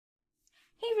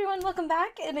everyone, welcome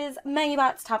back. It is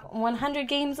MaggieBot's Top 100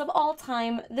 Games of All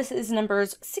Time. This is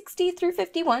numbers 60 through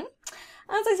 51.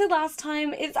 As I said last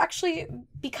time, it's actually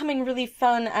becoming really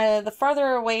fun. The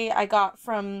farther away I got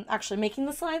from actually making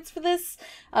the slides for this,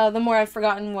 the more I've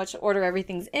forgotten which order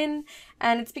everything's in,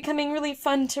 and it's becoming really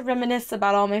fun to reminisce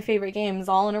about all my favorite games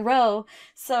all in a row.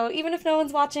 So even if no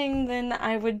one's watching, then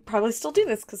I would probably still do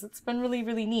this because it's been really,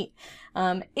 really neat.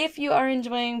 If you are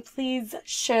enjoying, please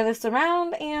share this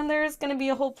around, and there's going to be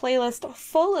a whole playlist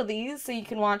full of these, so you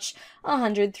can watch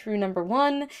 100 through number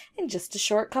 1 in just a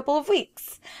short couple of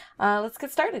weeks. Let's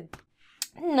get started.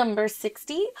 Number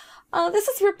 60. This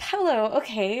is Rapello.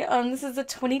 Okay, this is a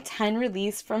 2010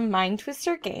 release from Mind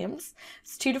Twister Games.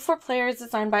 It's 2 to 4 players,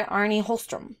 designed by Arne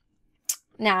Holstrom.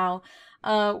 Now,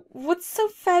 what's so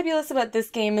fabulous about this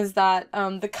game is that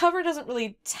the cover doesn't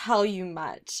really tell you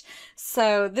much.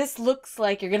 So this looks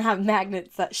like you're gonna have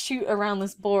magnets that shoot around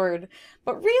this board,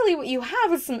 but really what you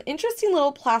have is some interesting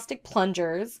little plastic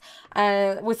plungers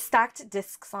with stacked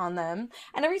discs on them,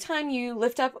 and every time you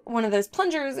lift up one of those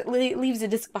plungers, it leaves a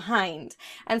disc behind.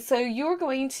 And so you're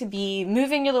going to be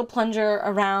moving your little plunger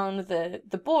around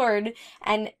the board,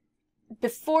 and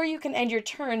before you can end your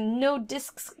turn, no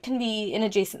discs can be in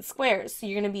adjacent squares. So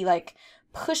you're going to be like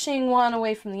pushing one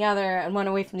away from the other and one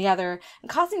away from the other and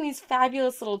causing these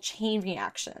fabulous little chain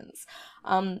reactions.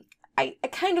 I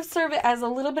kind of serve it as a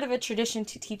little bit of a tradition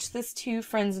to teach this to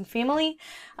friends and family.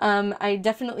 I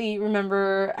definitely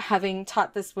remember having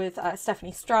taught this with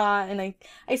Stephanie Straw, and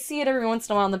I see it every once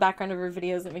in a while in the background of her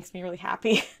videos. It makes me really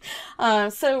happy.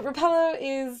 So Rapello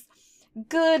is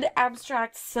good,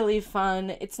 abstract, silly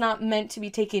fun. It's not meant to be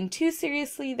taken too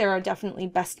seriously. There are definitely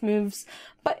best moves,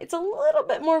 but it's a little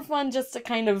bit more fun just to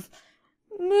kind of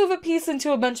move a piece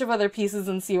into a bunch of other pieces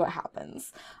and see what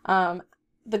happens.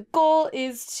 The goal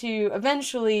is to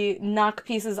eventually knock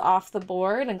pieces off the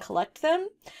board and collect them,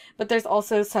 but there's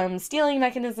also some stealing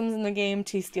mechanisms in the game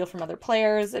to steal from other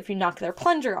players if you knock their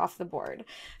plunger off the board.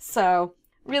 So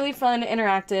really fun,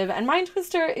 interactive, and Mind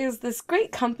Twister is this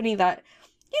great company that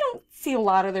you don't see a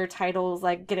lot of their titles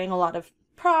like getting a lot of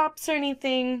props or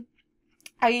anything.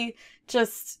 I've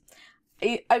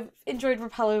enjoyed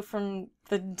Rapello from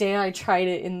the day I tried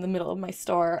it in the middle of my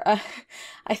store.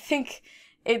 I think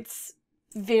it's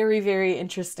very, very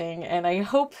interesting, and I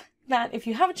hope that if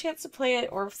you have a chance to play it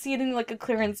or see it in like a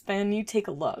clearance bin, you take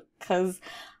a look, because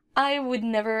I would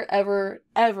never, ever,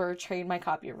 ever trade my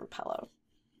copy of Rapello.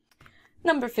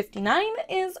 Number 59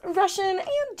 is Russian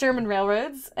and German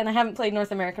Railroads, and I haven't played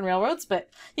North American Railroads, but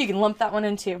you can lump that one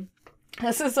in too.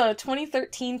 This is a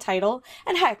 2013 title,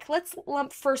 and heck, let's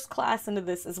lump First Class into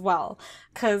this as well,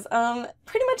 because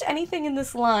pretty much anything in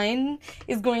this line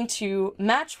is going to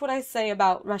match what I say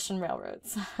about Russian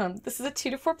Railroads. This is a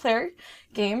 2 to 4 player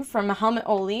game from Helmut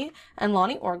Ohle and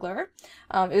Lonnie Orgler.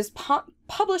 It was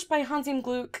published by Hans im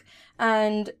Glück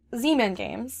and Z-Man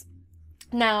Games.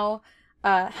 Now,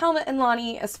 Helmut and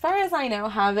Lonnie, as far as I know,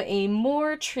 have a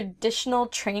more traditional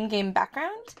train game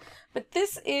background, but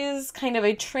this is kind of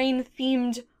a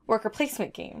train-themed worker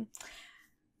placement game.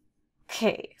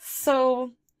 Okay,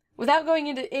 so without going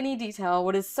into any detail,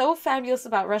 what is so fabulous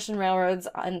about Russian Railroads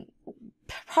and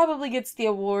probably gets the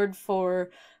award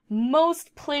for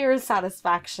most player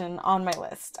satisfaction on my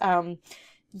list.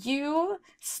 You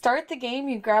start the game,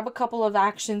 you grab a couple of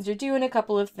actions, you're doing a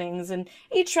couple of things, and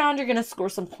each round you're going to score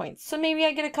some points. So maybe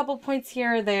I get a couple points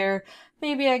here or there,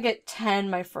 maybe I get 10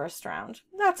 my first round.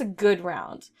 That's a good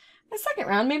round. My second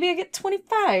round, maybe I get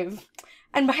 25.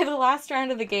 And by the last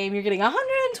round of the game, you're getting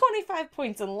 125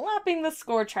 points and lapping the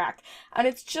score track. And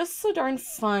it's just so darn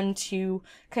fun to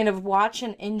kind of watch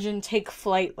an engine take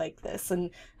flight like this. And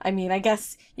I mean, I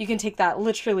guess you can take that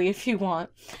literally if you want.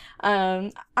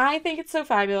 I think it's so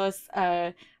fabulous.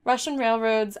 Russian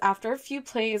Railroads, after a few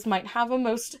plays, might have a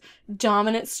most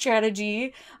dominant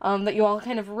strategy that you all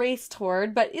kind of race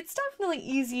toward, but it's definitely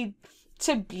easy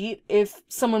to beat if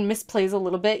someone misplays a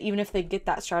little bit. Even if they get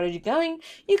that strategy going,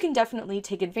 you can definitely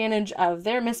take advantage of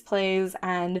their misplays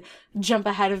and jump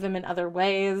ahead of them in other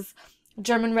ways.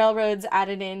 German Railroads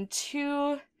added in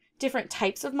 2 different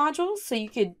types of modules, so you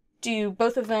could do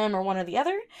both of them or one or the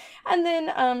other. And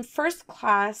then First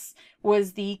Class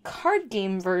was the card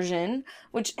game version,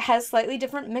 which has slightly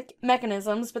different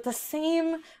mechanisms, but the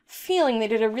same feeling. They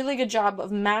did a really good job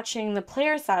of matching the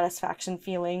player satisfaction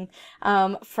feeling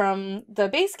from the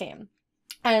base game.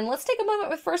 And let's take a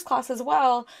moment with First Class as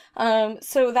well.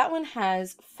 So that one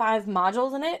has 5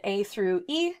 modules in it, A through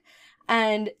E,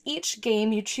 and each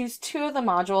game you choose 2 of the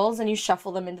modules and you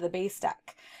shuffle them into the base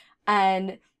deck.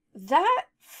 And that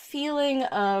feeling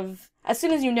of as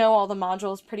soon as you know all the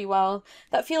modules pretty well,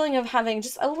 that feeling of having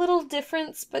just a little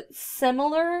difference but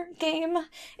similar game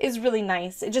is really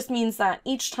nice. It just means that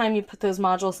each time you put those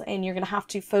modules in, you're going to have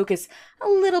to focus a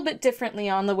little bit differently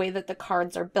on the way that the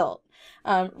cards are built.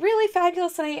 Really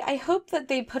fabulous, and I hope that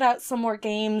they put out some more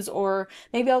games, or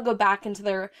maybe I'll go back into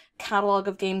their catalog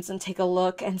of games and take a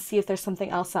look and see if there's something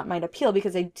else that might appeal,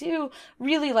 because I do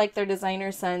really like their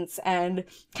designer sense and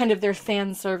kind of their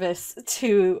fan service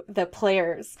to the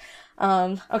players.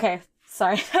 Okay,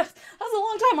 sorry, that was a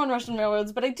long time on Russian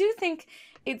Railroads, but I do think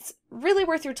it's really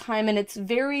worth your time, and it's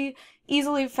very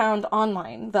easily found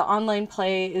online. The online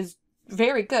play is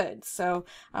very good, so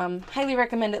highly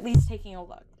recommend at least taking a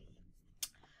look.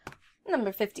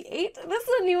 Number 58, this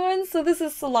is a new one, so this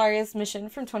is Solarius Mission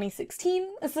from 2016.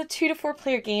 It's a 2 to 4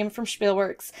 player game from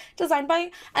Spielworxx, designed by,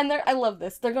 and I love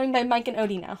this, they're going by Mike and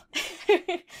Odie now.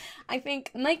 I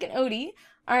think Mike and Odie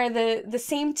are the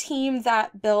same team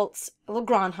that built La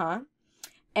Granja,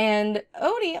 and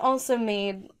Odie also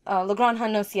made La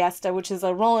Granja No Siesta, which is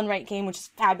a roll and write game, which is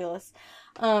fabulous.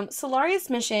 Solarius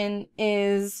Mission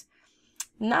is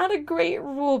not a great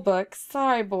rule book,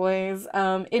 sorry boys.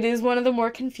 It is one of the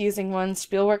more confusing ones.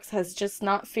 Spielworxx has just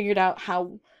not figured out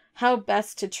how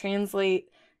best to translate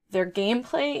their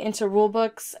gameplay into rule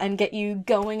books and get you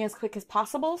going as quick as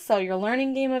possible, so your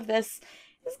learning game of this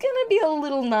is gonna be a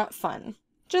little not fun.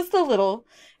 Just a little.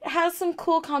 It has some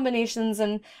cool combinations,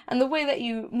 and the way that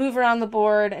you move around the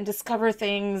board and discover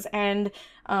things and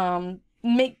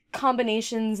make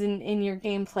combinations in your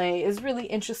gameplay is really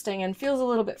interesting and feels a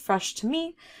little bit fresh to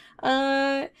me.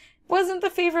 Wasn't the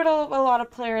favorite of a lot of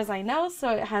players I know, so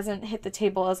it hasn't hit the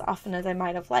table as often as I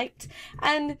might have liked,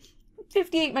 and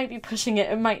 58 might be pushing it.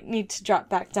 It might need to drop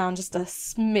back down just a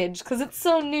smidge, because it's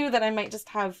so new that I might just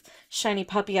have shiny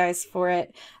puppy eyes for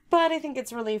it, but I think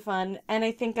it's really fun, and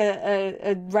I think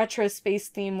a retro space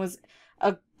theme was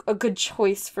a good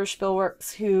choice for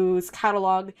Spielworxx, whose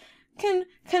catalog can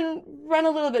run a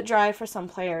little bit dry for some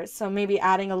players, so maybe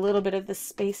adding a little bit of the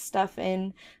space stuff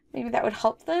in, maybe that would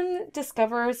help them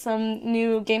discover some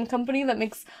new game company that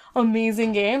makes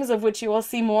amazing games, of which you will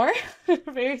see more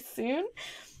very soon.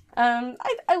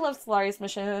 I love Solarius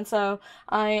Mission, and so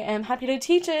I am happy to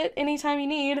teach it anytime you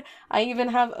need. I even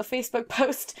have a Facebook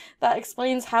post that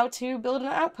explains how to build an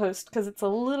outpost, because it's a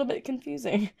little bit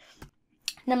confusing.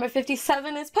 Number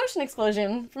 57 is Potion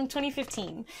Explosion from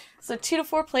 2015. So 2 to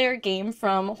 4 player game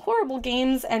from Horrible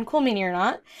Games and Cool Mini or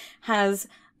Not. Has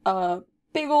a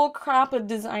big old crop of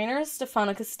designers,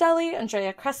 Stefano Castelli,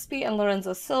 Andrea Crespi, and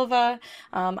Lorenzo Silva.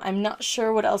 I'm not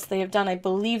sure what else they have done. I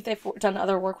believe they've done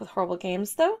other work with Horrible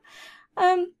Games, though.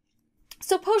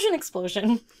 So Potion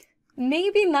Explosion,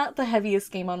 maybe not the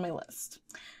heaviest game on my list,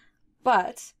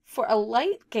 but for a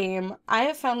light game, I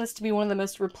have found this to be one of the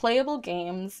most replayable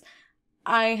games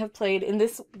I have played in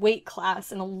this weight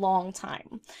class in a long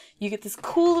time. You get this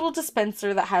cool little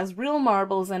dispenser that has real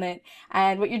marbles in it,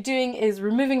 and what you're doing is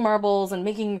removing marbles and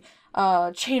making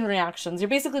chain reactions. You're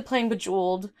basically playing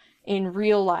Bejeweled in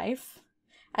real life,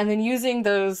 and then using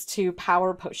those to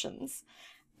power potions.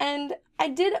 And I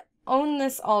did own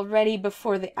this already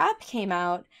before the app came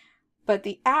out, but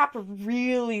the app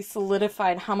really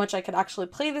solidified how much I could actually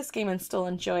play this game and still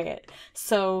enjoy it.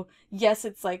 So yes,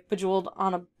 it's like Bejeweled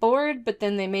on a board, but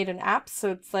then they made an app, so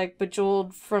it's like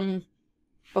Bejeweled from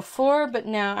before, but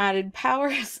now added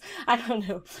powers. I don't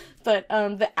know. But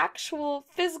the actual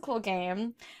physical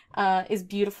game is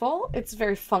beautiful. It's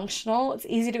very functional. It's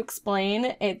easy to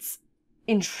explain. It's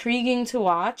intriguing to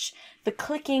watch. The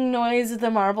clicking noise of the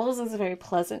marbles is very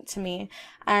pleasant to me.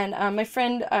 And my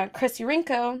friend Chris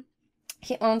Urinko,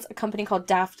 he owns a company called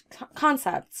Daft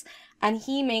Concepts, and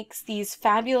he makes these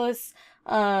fabulous,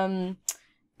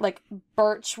 like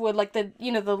birch wood, like the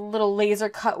little laser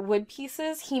cut wood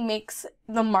pieces. He makes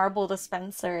the marble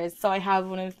dispensers, so I have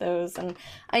one of those, and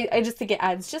I just think it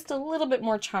adds just a little bit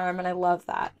more charm, and I love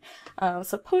that.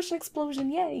 So Potion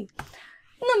Explosion, yay!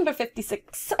 Number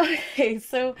 56. Okay,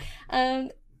 so,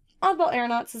 Oddball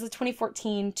Aeronauts is a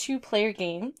 2014 two-player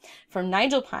game from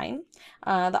Nigel Pine.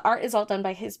 The art is all done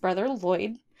by his brother,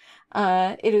 Lloyd.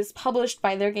 It is published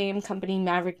by their game company,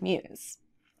 Maverick Muse.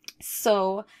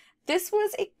 So this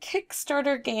was a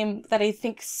Kickstarter game that I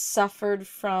think suffered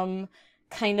from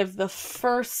kind of the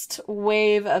first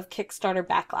wave of Kickstarter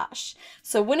backlash.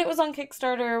 So when it was on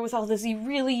Kickstarter with all this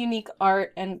really unique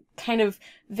art and kind of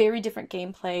very different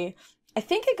gameplay, I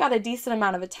think it got a decent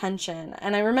amount of attention,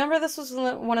 and I remember this was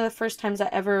one of the first times I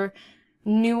ever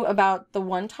knew about the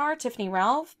One Tar, Tiffany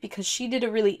Ralph, because she did a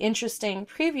really interesting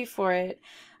preview for it.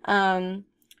 I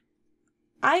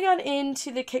got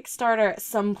into the Kickstarter at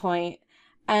some point,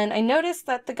 And I noticed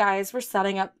that the guys were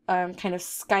setting up kind of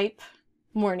Skype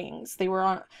mornings. They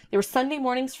were Sunday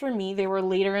mornings for me. They were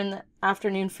later in the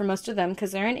afternoon for most of them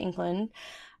because they're in England.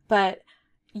 But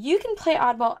you can play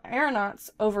Oddball Aeronauts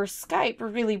over Skype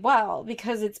really well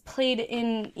because it's played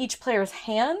in each player's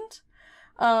hand.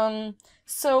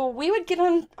 So we would get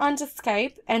onto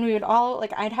Skype and we would all,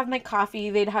 like, I'd have my coffee,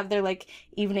 they'd have their, like,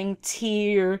 evening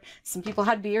tea, or some people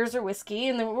had beers or whiskey,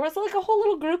 and there was, like, a whole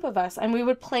little group of us, and we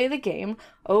would play the game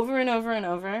over and over and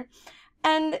over.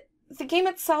 And the game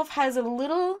itself has a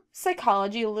little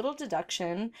psychology, a little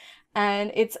deduction,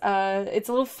 and it's a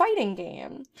little fighting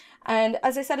game. And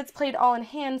as I said, it's played all in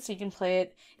hand, so you can play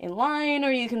it in line,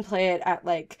 or you can play it at,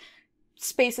 like,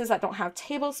 spaces that don't have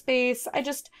table space.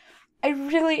 I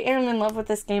really am in love with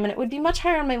this game, and it would be much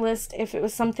higher on my list if it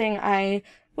was something I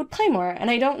would play more. And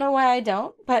I don't know why I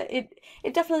don't, but it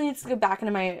definitely needs to go back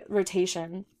into my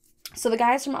rotation. So the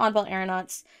guys from Oddball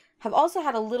Aeronauts have also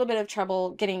had a little bit of trouble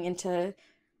getting into,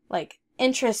 like,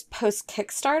 interest post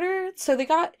Kickstarter. So they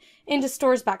got into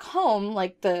stores back home,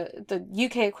 like the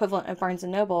UK equivalent of Barnes &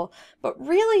 Noble, but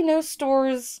really no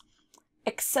stores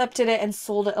accepted it and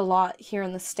sold it a lot here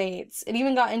in the States. It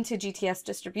even got into GTS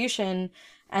distribution,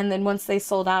 and then once they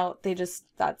sold out,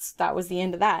 that was the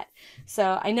end of that.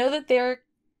 So I know that they're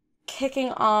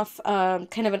kicking off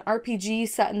kind of an RPG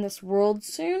set in this world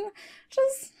soon, which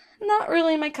is not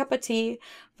really my cup of tea,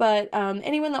 but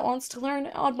anyone that wants to learn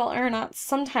Oddball Aeronauts,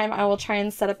 sometime I will try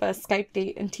and set up a Skype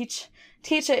date and teach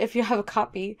it if you have a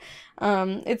copy.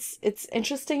 It's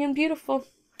interesting and beautiful.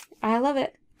 I love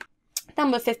it.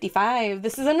 Number 55.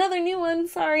 This is another new one,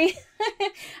 sorry.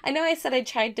 I know I said I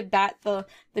tried to bat the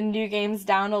new games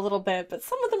down a little bit, but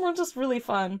some of them were just really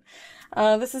fun.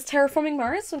 This is Terraforming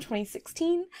Mars from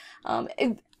 2016.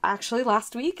 Actually,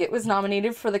 last week it was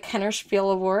nominated for the Kenner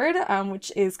Spiel Award,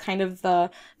 which is kind of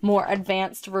the more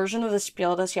advanced version of the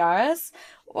Spiel des Jahres,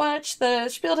 which the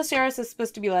Spiel des Jahres is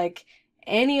supposed to be like,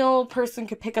 any old person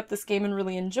could pick up this game and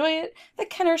really enjoy it. The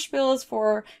Kenner Spiel is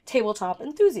for tabletop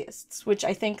enthusiasts, which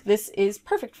I think this is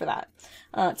perfect for that.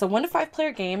 It's a 1 to 5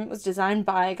 player game. It was designed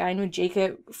by a guy named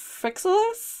Jacob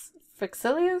Frixilius?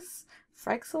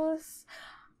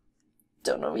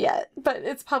 Don't know yet, but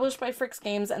it's published by Frix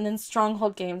Games, and then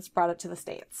Stronghold Games brought it to the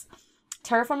States.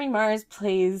 Terraforming Mars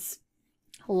plays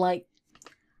like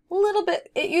a little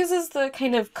bit, it uses the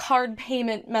kind of card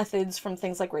payment methods from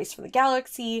things like Race for the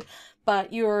Galaxy,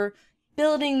 but you're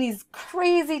building these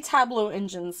crazy Tableau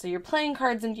engines. So you're playing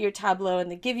cards into your Tableau,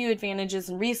 and they give you advantages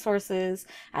and resources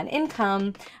and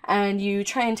income, and you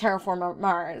try and terraform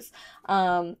Mars.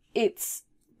 It's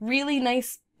really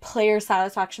nice player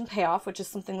satisfaction payoff, which is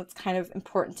something that's kind of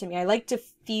important to me. I like to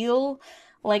feel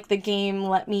like the game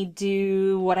let me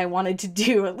do what I wanted to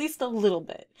do, at least a little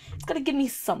bit. It's got to give me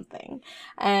something.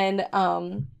 And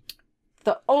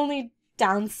the only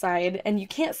downside, and you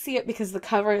can't see it because the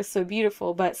cover is so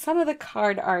beautiful, but some of the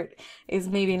card art is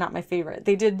maybe not my favorite.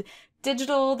 They did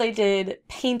digital, they did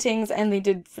paintings, and they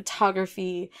did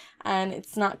photography, and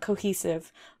it's not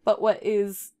cohesive. But what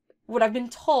I've been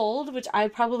told, which I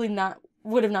probably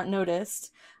would have not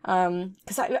noticed,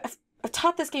 because I've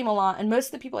taught this game a lot, and most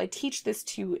of the people I teach this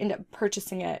to end up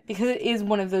purchasing it because it is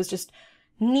one of those just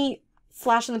neat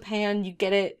flash in the pan, you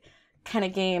get it kind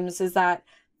of games, is that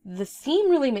the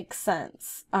theme really makes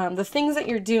sense. The things that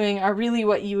you're doing are really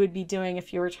what you would be doing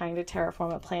if you were trying to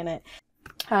terraform a planet.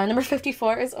 Number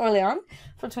 54 is Orléans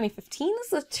from 2015. This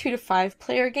is a 2 to 5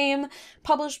 player game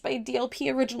published by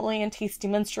DLP originally, and Tasty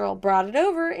Minstrel brought it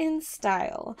over in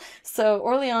style. So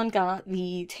Orléans got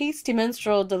the Tasty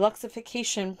Minstrel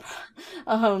Deluxeification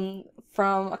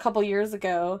from a couple years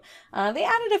ago. They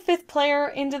added a 5th player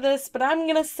into this, but I'm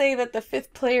gonna say that the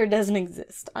 5th player doesn't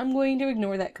exist. I'm going to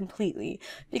ignore that completely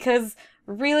because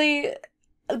really,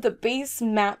 the base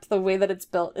map, the way that it's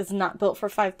built, is not built for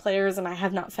 5 players, and I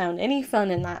have not found any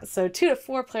fun in that. So 2 to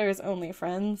 4 players only,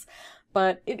 friends.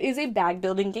 But it is a bag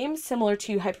building game similar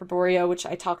to Hyperborea, which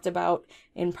I talked about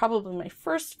in probably my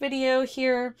first video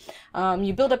here.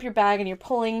 You build up your bag and you're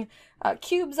pulling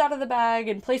cubes out of the bag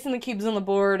and placing the cubes on the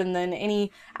board, and then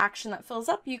any action that fills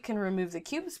up, you can remove the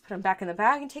cubes, put them back in the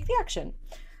bag, and take the action.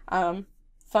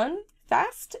 Fun,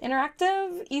 fast,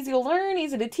 interactive, easy to learn,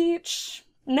 easy to teach.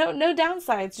 No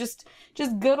downsides,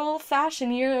 just good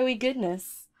old-fashioned Euro-y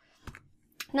goodness.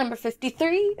 Number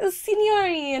 53 is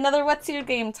Signori, another What's Your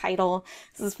Game title.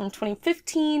 This is from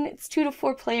 2015. It's 2 to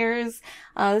 4 players.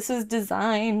 This is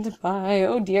designed by,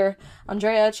 oh dear,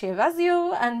 Andrea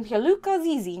Chiavazio and Pierluca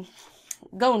Zizi.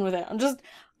 Going with it. I'm just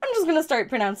gonna start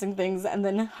pronouncing things and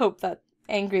then hope that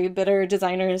angry, bitter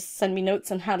designers send me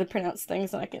notes on how to pronounce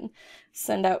things and I can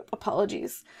send out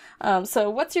apologies.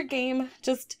 So What's Your Game?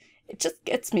 it just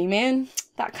gets me, man.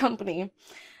 That company.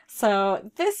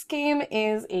 So this game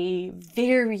is a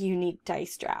very unique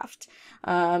dice draft.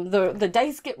 The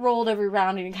dice get rolled every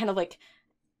round, and you kind of like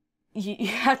you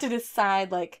have to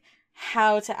decide like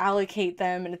how to allocate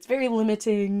them, and it's very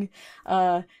limiting.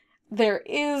 There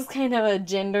is kind of a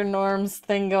gender norms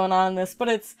thing going on in this, but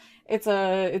it's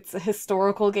a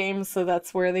historical game, so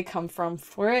that's where they come from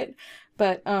for it.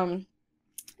 But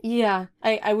yeah,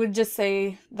 I would just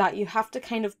say that you have to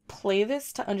kind of play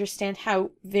this to understand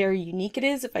how very unique it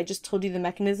is. If I just told you the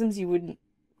mechanisms, you wouldn't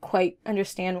quite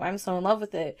understand why I'm so in love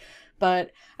with it.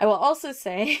 But I will also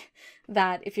say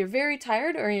that if you're very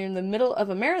tired or you're in the middle of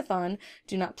a marathon,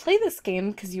 do not play this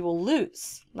game because you will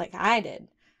lose, like I did.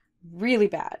 Really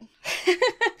bad.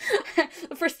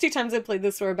 The first 2 times I played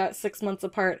this were about 6 months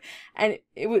apart, and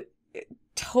it was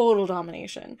total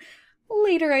domination.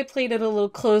 Later, I played it a little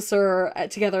closer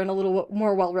together and a little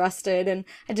more well-rested, and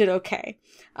I did okay.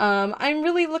 I'm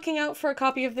really looking out for a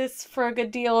copy of this for a good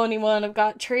deal, anyone. I've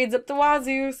got trades up the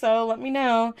wazoo, so let me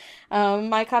know.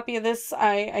 My copy of this,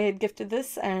 I had gifted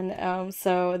this, and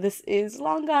so this is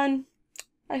long gone.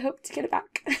 I hope to get it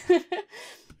back.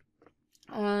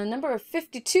 Number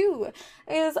 52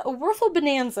 is Werfel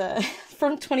Bonanza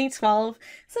from 2012.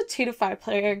 It's a 2 to 5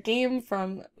 player game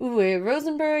from Uwe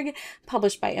Rosenberg,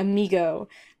 published by Amigo.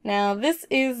 Now, this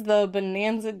is the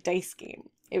Bonanza dice game.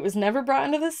 It was never brought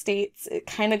into the States. It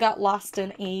kind of got lost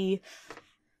in a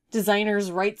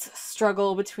designer's rights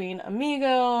struggle between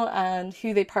Amigo and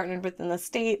who they partnered with in the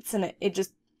States, and it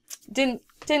just didn't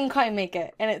quite make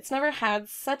it. And it's never had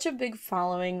such a big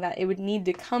following that it would need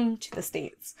to come to the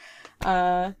States.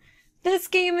 This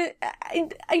game,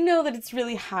 I know that it's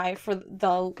really high for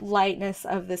the lightness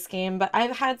of this game, but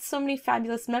I've had so many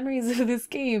fabulous memories of this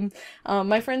game.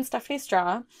 My friend Stephanie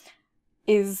Straw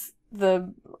is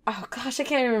oh gosh, I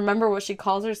can't even remember what she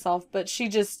calls herself, but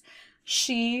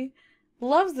she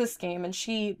loves this game, and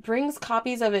she brings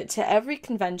copies of it to every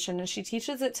convention, and she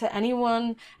teaches it to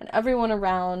anyone and everyone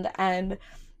around, and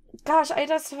gosh, I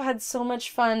just have had so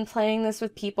much fun playing this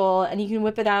with people, and you can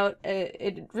whip it out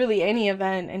at really any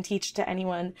event and teach it to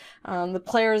anyone. The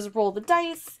players roll the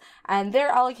dice, and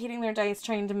they're allocating their dice,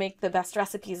 trying to make the best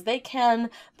recipes they can,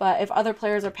 but if other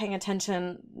players are paying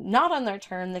attention, not on their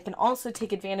turn, they can also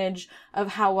take advantage of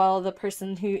how well the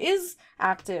person who is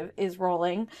active is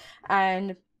rolling,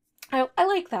 and I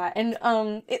like that. And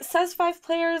it says 5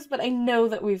 players, but I know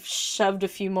that we've shoved a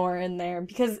few more in there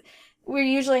because we're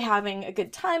usually having a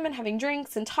good time and having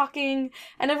drinks and talking,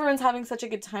 and everyone's having such a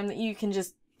good time that you can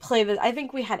just play this. I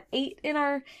think we had 8 in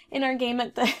our game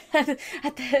at the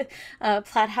at the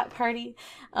Plaid Hat party.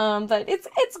 But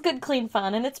it's good, clean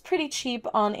fun, and it's pretty cheap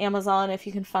on Amazon if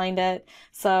you can find it.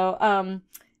 So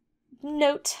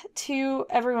note to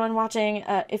everyone watching,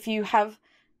 if you have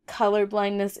color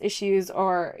blindness issues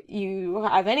or you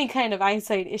have any kind of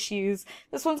eyesight issues,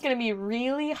 this one's going to be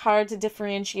really hard to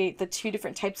differentiate the 2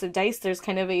 different types of dice. There's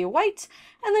kind of a white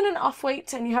and then an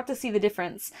off-white, and you have to see the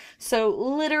difference. So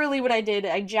literally what I did,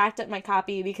 I jacked up my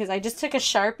copy because I just took a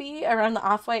Sharpie around the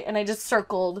off-white and I just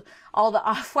circled all the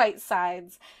off-white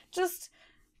sides.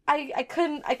 I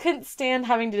couldn't stand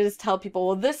having to just tell people,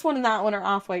 well, this one and that one are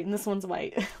off-white and this one's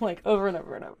white, like over and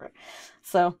over and over.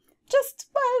 So just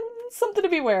something to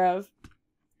be aware of.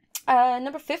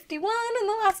 Number 51, and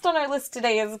the last on our list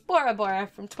today is Bora Bora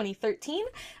from 2013.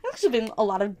 There's actually been a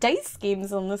lot of dice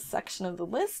games on this section of the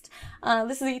list.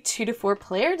 This is a 2 to 4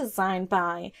 player designed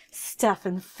by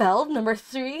Stefan Feld, number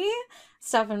 3.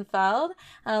 Stefan Feld.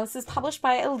 This is published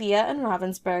by Elia and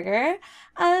Ravensburger,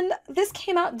 and this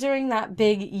came out during that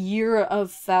big year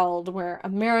of Feld where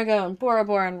Amerigo and Bora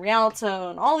Bora and Rialto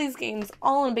and all these games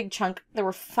all in a big chunk. There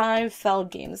were 5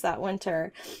 Feld games that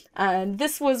winter, and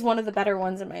this was one of the better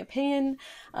ones in my opinion.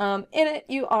 In it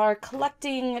you are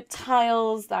collecting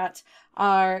tiles that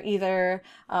are either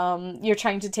you're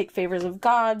trying to take favors of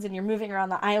gods, and you're moving around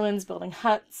the islands building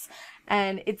huts,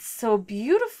 and it's so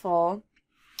beautiful.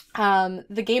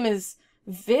 The game is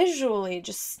visually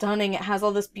just stunning. It has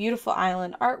all this beautiful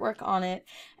island artwork on it,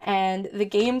 and the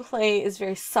gameplay is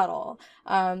very subtle.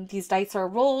 These dice are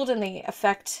rolled and they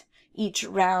affect each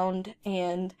round,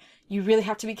 and you really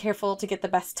have to be careful to get the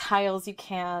best tiles you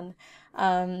can.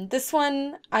 This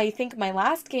one, I think my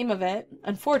last game of it,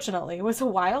 unfortunately, was a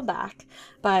while back,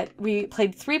 but we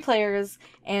played 3 players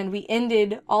and we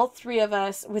ended all 3 of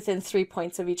us within 3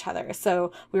 points of each other.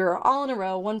 So we were all in a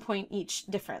row, 1 point each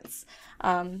difference.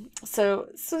 So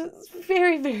it's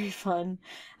very, very fun.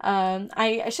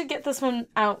 I should get this one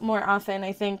out more often.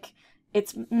 I think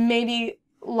it's maybe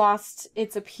lost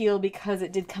its appeal because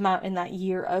it did come out in that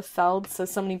year of Feld.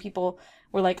 So many people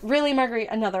were like, really, Marguerite,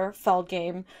 another Feld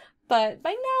game? but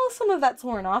by now some of that's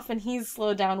worn off and he's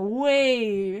slowed down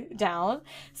way down,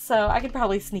 so I could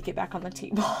probably sneak it back on the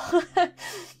table.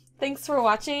 Thanks for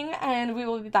watching, and we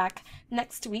will be back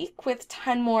next week with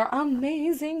 10 more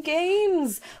amazing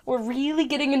games. We're really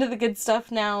getting into the good stuff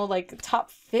now, like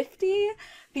top 50.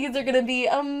 These are gonna be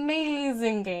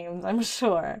amazing games, I'm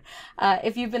sure.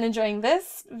 If you've been enjoying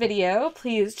this video,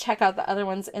 please check out the other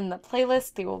ones in the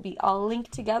playlist. They will be all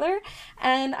linked together,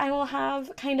 and I will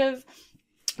have kind of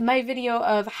my video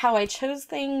of how I chose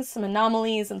things, some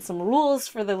anomalies, and some rules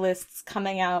for the lists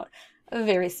coming out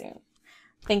very soon.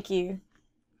 Thank you.